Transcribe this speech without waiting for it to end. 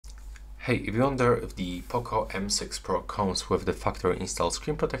Hey, if you wonder if the POCO M6 Pro comes with the factory installed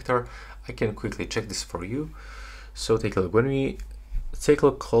screen protector, I can quickly check this for you. So take a look. When we take a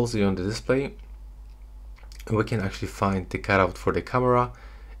look closely on the display, we can actually find the cutout for the camera,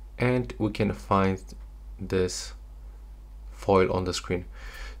 and we can find this foil on the screen.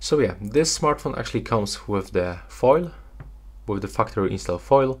 So yeah, this smartphone actually comes with the foil, with the factory installed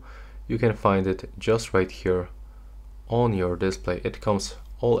foil. You can find it just right here on your display. It comes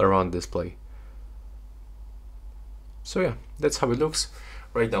all around display. So yeah, that's how it looks.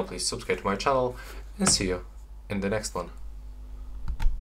 Right now, please subscribe to my channel and see you in the next one.